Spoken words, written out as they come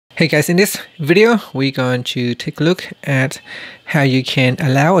Hey guys, in this video we're going to take a look at how you can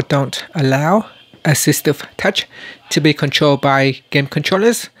allow or don't allow Assistive Touch to be controlled by game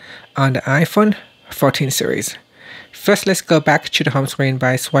controllers on the iPhone 14 series. First, let's go back to the home screen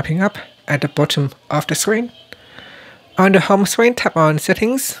by swiping up at the bottom of the screen. On the home screen, tap on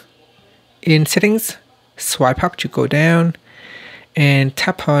Settings. In Settings, swipe up to go down and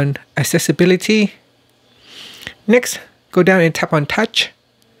tap on Accessibility. Next, go down and tap on Touch.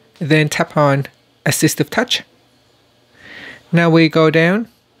 Then tap on Assistive Touch. Now we go down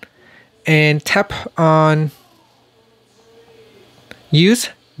and tap on Use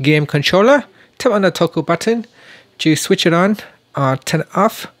Game Controller. Tap on the toggle button to switch it on or turn it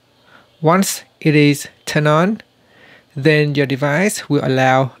off. Once it is turned on, then your device will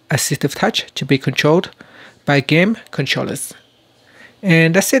allow Assistive Touch to be controlled by game controllers.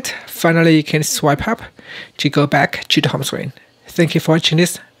 And that's it. Finally, you can swipe up to go back to the home screen. Thank you for watching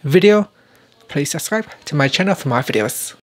this video. Please subscribe to my channel for more videos.